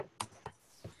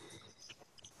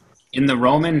In the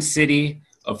Roman city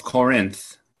of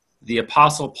Corinth, the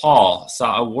Apostle Paul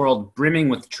saw a world brimming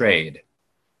with trade,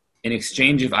 an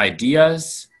exchange of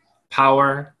ideas,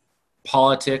 power,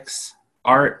 politics,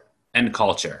 art, and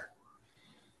culture.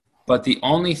 But the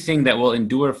only thing that will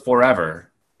endure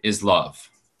forever is love.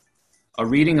 A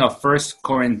reading of 1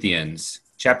 Corinthians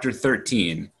chapter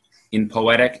 13 in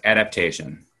poetic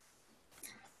adaptation.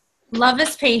 Love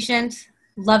is patient,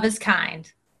 love is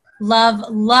kind. Love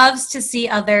loves to see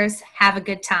others have a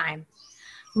good time.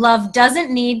 Love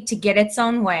doesn't need to get its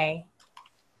own way,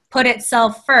 put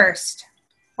itself first,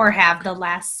 or have the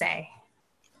last say.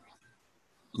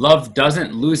 Love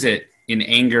doesn't lose it in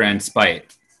anger and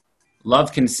spite.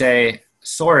 Love can say,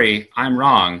 sorry, I'm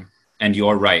wrong, and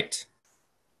you're right.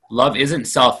 Love isn't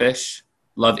selfish.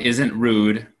 Love isn't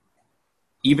rude.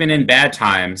 Even in bad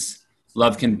times,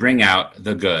 love can bring out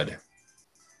the good.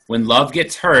 When love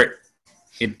gets hurt,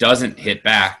 it doesn't hit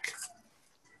back.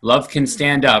 Love can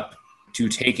stand up to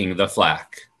taking the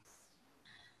flak.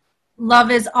 Love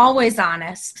is always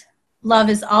honest. Love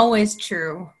is always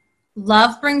true.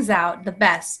 Love brings out the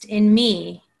best in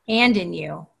me and in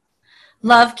you.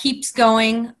 Love keeps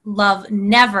going. Love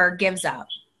never gives up.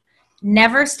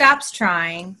 Never stops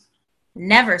trying.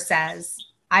 Never says,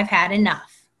 I've had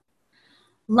enough.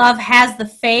 Love has the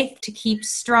faith to keep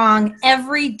strong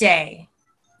every day.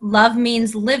 Love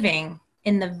means living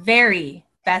in the very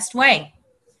best way.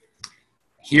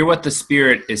 Hear what the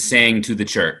Spirit is saying to the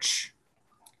church.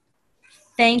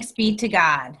 Thanks be to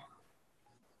God.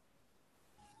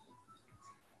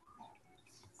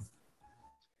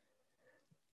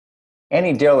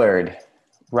 Annie Dillard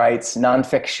writes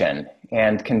nonfiction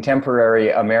and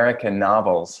contemporary American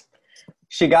novels.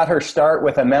 She got her start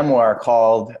with a memoir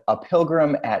called A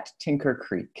Pilgrim at Tinker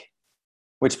Creek,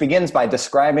 which begins by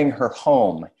describing her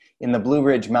home in the Blue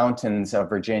Ridge Mountains of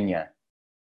Virginia.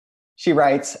 She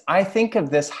writes, I think of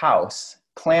this house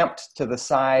clamped to the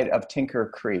side of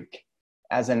Tinker Creek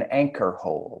as an anchor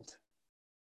hold.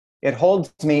 It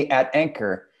holds me at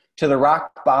anchor to the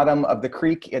rock bottom of the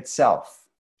creek itself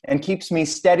and keeps me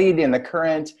steadied in the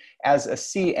current as a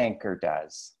sea anchor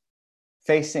does,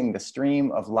 facing the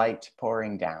stream of light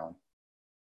pouring down.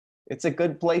 It's a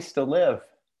good place to live.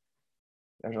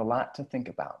 There's a lot to think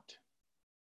about.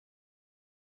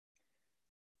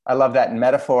 I love that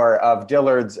metaphor of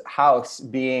Dillard's house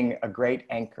being a great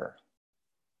anchor,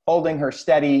 holding her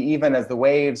steady even as the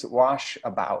waves wash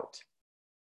about.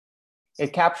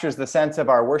 It captures the sense of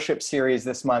our worship series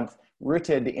this month,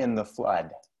 Rooted in the Flood,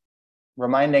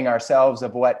 reminding ourselves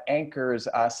of what anchors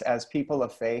us as people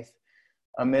of faith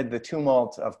amid the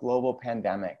tumult of global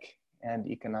pandemic and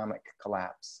economic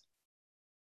collapse.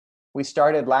 We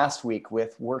started last week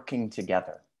with working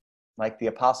together, like the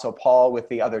Apostle Paul with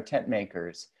the other tent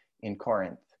makers in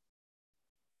Corinth.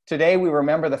 Today, we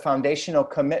remember the foundational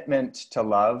commitment to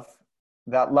love,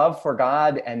 that love for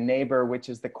God and neighbor, which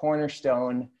is the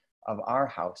cornerstone of our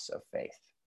house of faith.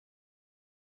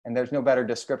 And there's no better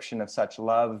description of such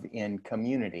love in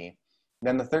community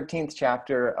than the 13th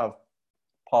chapter of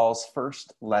Paul's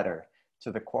first letter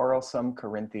to the quarrelsome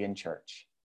Corinthian church.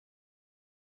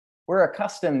 We're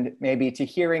accustomed maybe to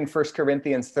hearing 1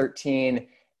 Corinthians 13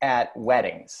 at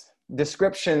weddings,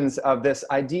 descriptions of this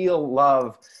ideal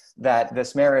love that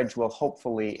this marriage will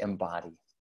hopefully embody.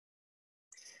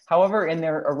 However, in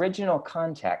their original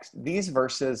context, these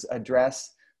verses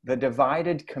address the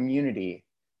divided community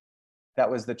that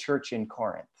was the church in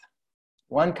Corinth.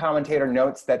 One commentator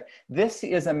notes that this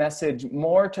is a message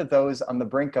more to those on the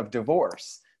brink of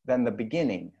divorce than the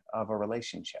beginning of a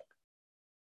relationship.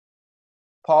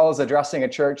 Paul is addressing a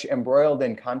church embroiled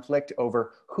in conflict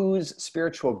over whose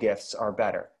spiritual gifts are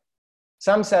better.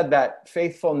 Some said that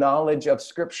faithful knowledge of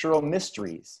scriptural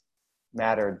mysteries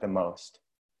mattered the most.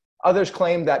 Others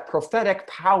claimed that prophetic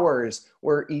powers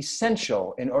were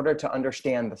essential in order to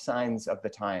understand the signs of the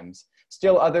times.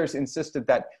 Still others insisted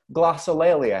that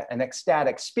glossolalia and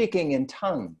ecstatic speaking in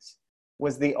tongues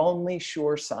was the only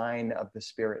sure sign of the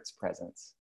Spirit's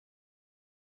presence.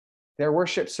 Their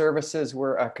worship services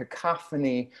were a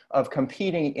cacophony of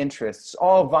competing interests,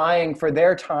 all vying for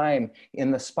their time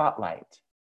in the spotlight.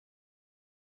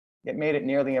 It made it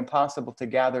nearly impossible to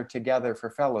gather together for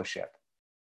fellowship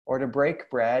or to break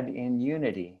bread in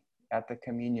unity at the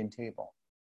communion table.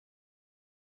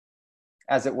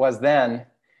 As it was then,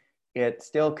 it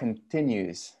still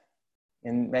continues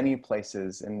in many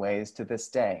places and ways to this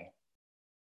day.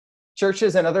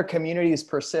 Churches and other communities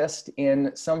persist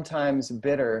in sometimes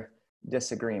bitter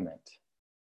disagreement.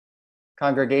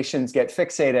 Congregations get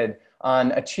fixated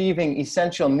on achieving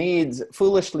essential needs,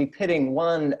 foolishly pitting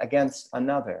one against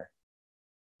another.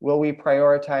 Will we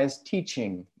prioritize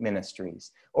teaching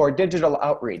ministries or digital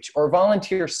outreach or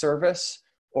volunteer service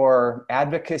or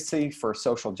advocacy for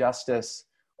social justice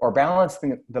or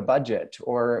balancing the budget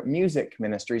or music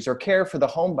ministries or care for the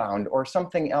homebound or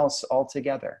something else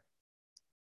altogether?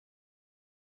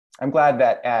 I'm glad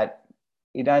that at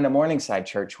Edina Morningside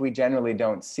Church, we generally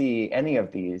don't see any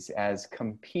of these as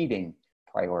competing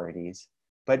priorities,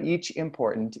 but each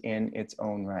important in its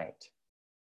own right.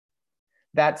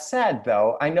 That said,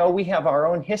 though, I know we have our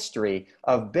own history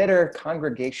of bitter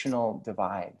congregational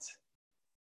divides.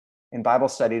 In Bible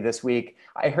study this week,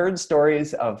 I heard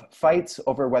stories of fights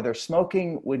over whether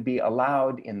smoking would be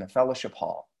allowed in the fellowship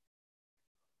hall,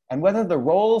 and whether the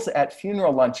rolls at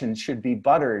funeral luncheons should be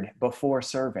buttered before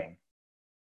serving.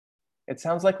 It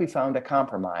sounds like we found a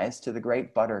compromise to the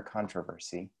great butter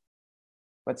controversy,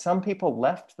 but some people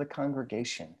left the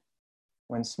congregation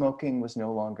when smoking was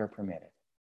no longer permitted.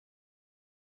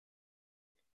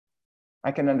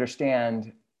 I can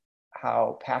understand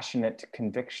how passionate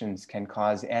convictions can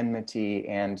cause enmity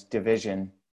and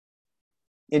division.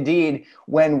 Indeed,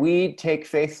 when we take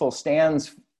faithful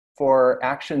stands for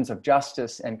actions of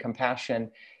justice and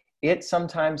compassion, it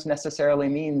sometimes necessarily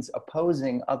means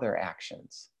opposing other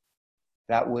actions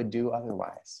that would do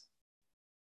otherwise.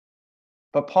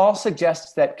 But Paul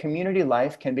suggests that community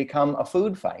life can become a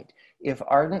food fight if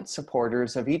ardent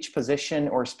supporters of each position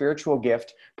or spiritual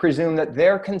gift presume that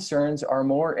their concerns are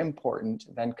more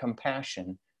important than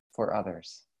compassion for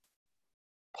others.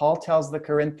 Paul tells the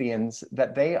Corinthians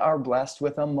that they are blessed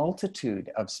with a multitude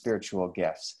of spiritual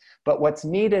gifts, but what's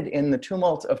needed in the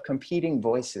tumult of competing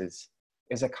voices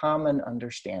is a common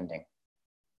understanding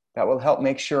that will help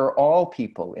make sure all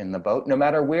people in the boat, no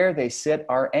matter where they sit,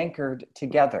 are anchored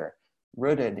together,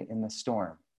 rooted in the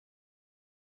storm.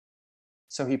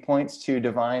 So he points to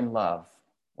divine love,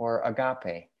 or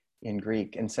agape in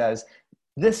Greek, and says,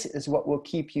 this is what will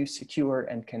keep you secure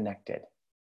and connected,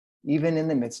 even in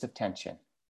the midst of tension.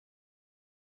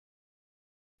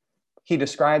 He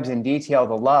describes in detail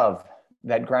the love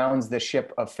that grounds the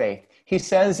ship of faith. He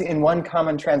says in one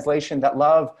common translation that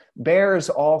love bears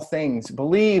all things,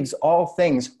 believes all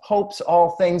things, hopes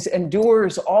all things,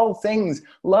 endures all things.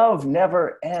 Love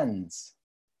never ends.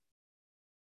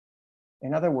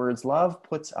 In other words, love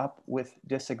puts up with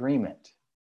disagreement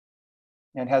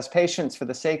and has patience for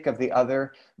the sake of the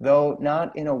other, though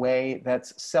not in a way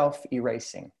that's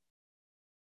self-erasing.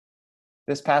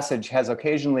 This passage has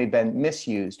occasionally been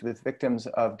misused with victims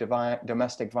of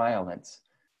domestic violence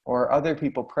or other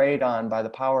people preyed on by the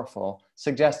powerful,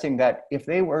 suggesting that if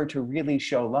they were to really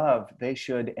show love, they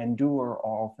should endure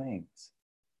all things.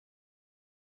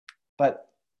 But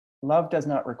love does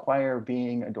not require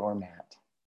being a doormat,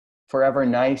 forever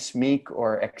nice, meek,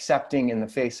 or accepting in the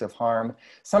face of harm.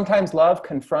 Sometimes love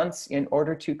confronts in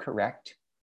order to correct,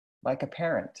 like a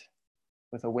parent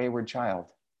with a wayward child.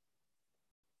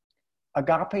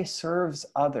 Agape serves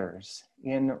others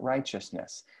in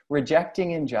righteousness,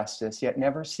 rejecting injustice, yet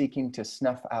never seeking to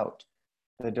snuff out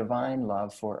the divine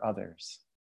love for others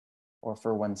or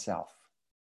for oneself.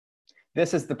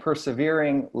 This is the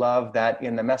persevering love that,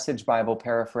 in the Message Bible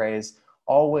paraphrase,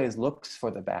 always looks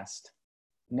for the best,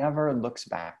 never looks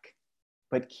back,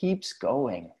 but keeps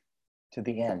going to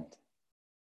the end.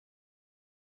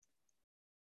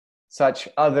 Such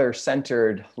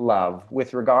other-centered love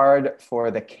with regard for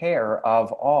the care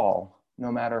of all,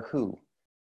 no matter who,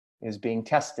 is being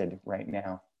tested right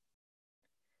now.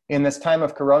 In this time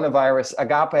of coronavirus,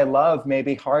 agape love may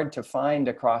be hard to find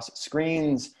across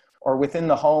screens or within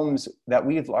the homes that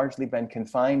we've largely been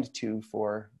confined to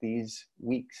for these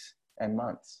weeks and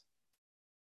months.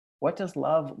 What does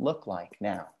love look like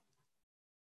now?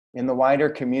 In the wider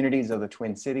communities of the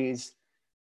Twin Cities,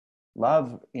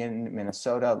 love in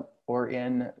Minnesota, or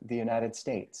in the United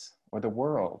States, or the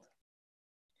world?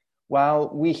 While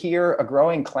we hear a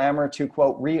growing clamor to,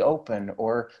 quote, reopen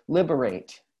or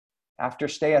liberate after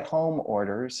stay-at-home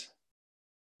orders,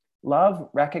 love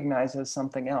recognizes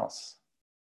something else.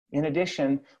 In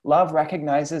addition, love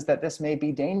recognizes that this may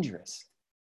be dangerous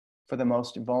for the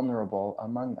most vulnerable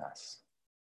among us.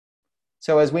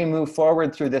 So as we move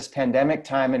forward through this pandemic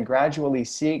time and gradually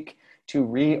seek to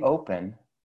reopen,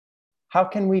 how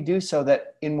can we do so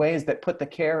that in ways that put the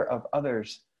care of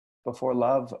others before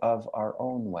love of our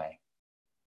own way?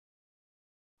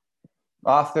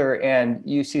 Author and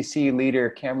UCC leader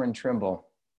Cameron Trimble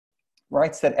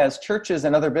writes that as churches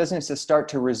and other businesses start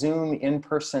to resume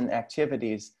in-person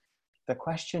activities, the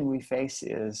question we face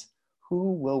is,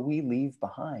 who will we leave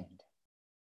behind?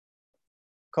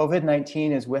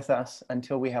 COVID-19 is with us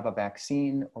until we have a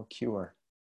vaccine or cure.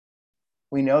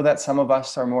 We know that some of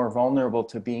us are more vulnerable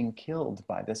to being killed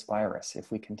by this virus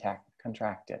if we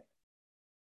contract it.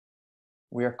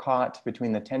 We are caught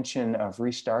between the tension of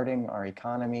restarting our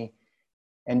economy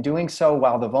and doing so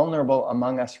while the vulnerable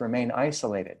among us remain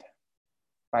isolated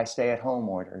by stay-at-home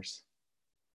orders.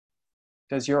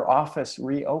 Does your office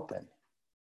reopen,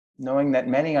 knowing that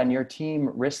many on your team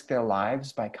risk their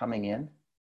lives by coming in?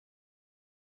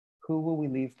 Who will we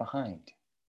leave behind?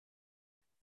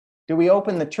 Do we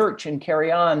open the church and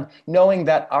carry on, knowing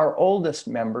that our oldest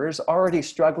members, already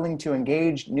struggling to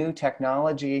engage new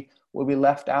technology, will be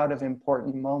left out of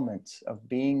important moments of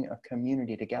being a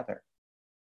community together?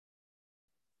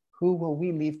 Who will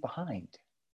we leave behind?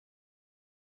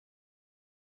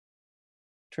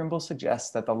 Trimble suggests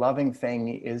that the loving thing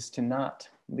is to not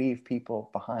leave people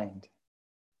behind,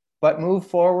 but move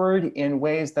forward in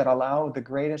ways that allow the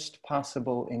greatest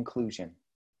possible inclusion.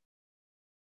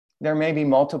 There may be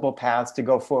multiple paths to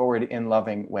go forward in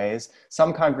loving ways.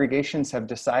 Some congregations have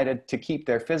decided to keep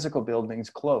their physical buildings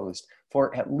closed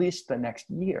for at least the next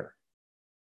year,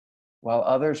 while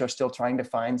others are still trying to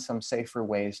find some safer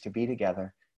ways to be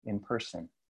together in person.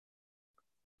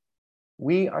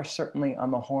 We are certainly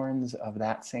on the horns of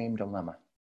that same dilemma.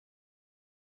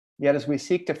 Yet as we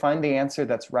seek to find the answer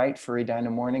that's right for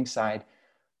Edina Morningside,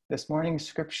 this morning's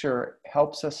scripture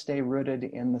helps us stay rooted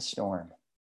in the storm.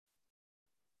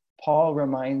 Paul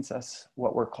reminds us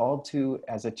what we're called to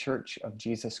as a church of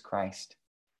Jesus Christ.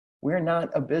 We're not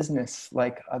a business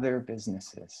like other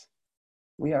businesses.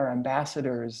 We are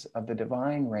ambassadors of the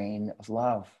divine reign of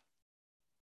love.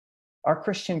 Our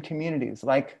Christian communities,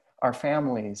 like our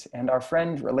families and our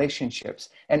friend relationships,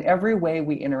 and every way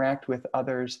we interact with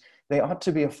others, they ought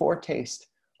to be a foretaste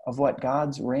of what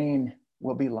God's reign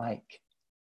will be like.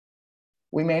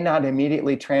 We may not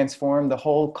immediately transform the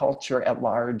whole culture at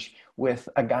large with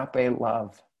agape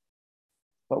love,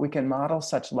 but we can model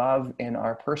such love in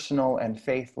our personal and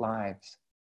faith lives,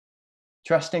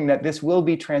 trusting that this will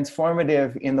be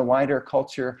transformative in the wider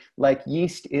culture like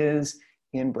yeast is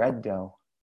in bread dough.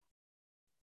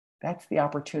 That's the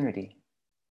opportunity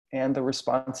and the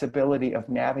responsibility of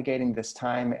navigating this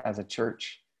time as a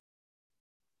church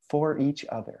for each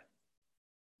other,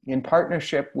 in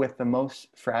partnership with the most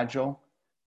fragile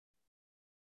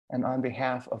and on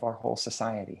behalf of our whole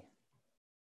society.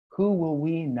 Who will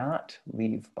we not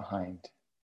leave behind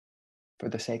for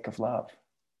the sake of love?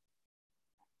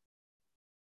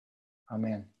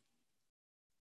 Amen.